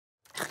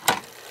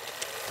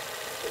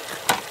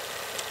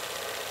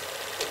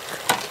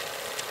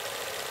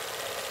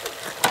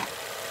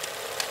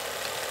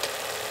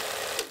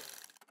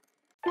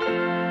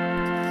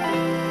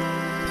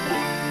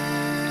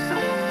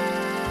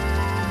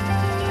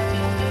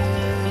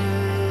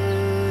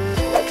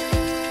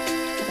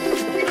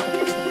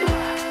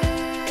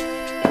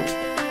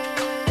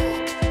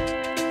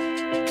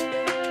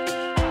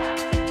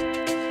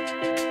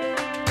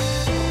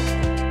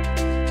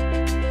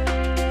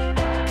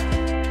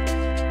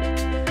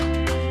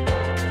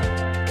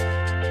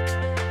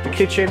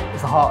kitchen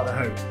is the heart of the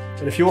home.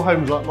 And if your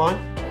home's like mine,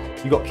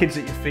 you've got kids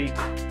at your feet,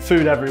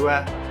 food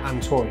everywhere,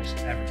 and toys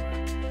everywhere.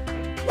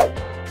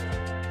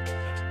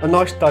 A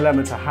nice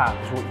dilemma to have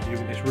is what you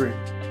do with this room.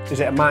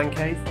 Is it a man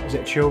cave? Is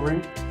it a chill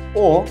room?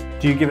 Or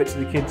do you give it to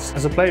the kids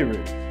as a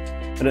playroom?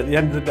 And at the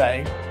end of the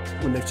day,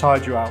 when they've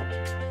tired you out,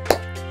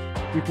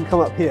 you can come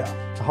up here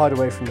to hide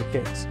away from the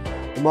kids.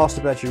 The master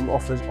bedroom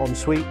offers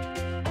ensuite,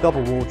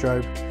 double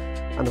wardrobe,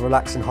 and a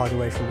relaxing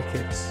hideaway from the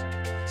kids.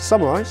 To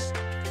summarise,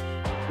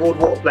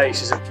 Broadwater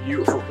Place is a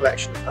beautiful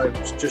collection of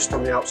homes just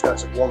on the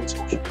outskirts of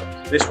Wantage.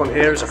 This one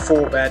here is a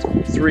 4-bed,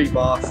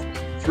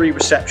 3-bath, 3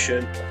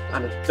 reception,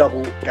 and a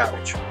double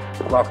garage.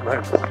 Welcome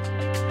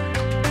home.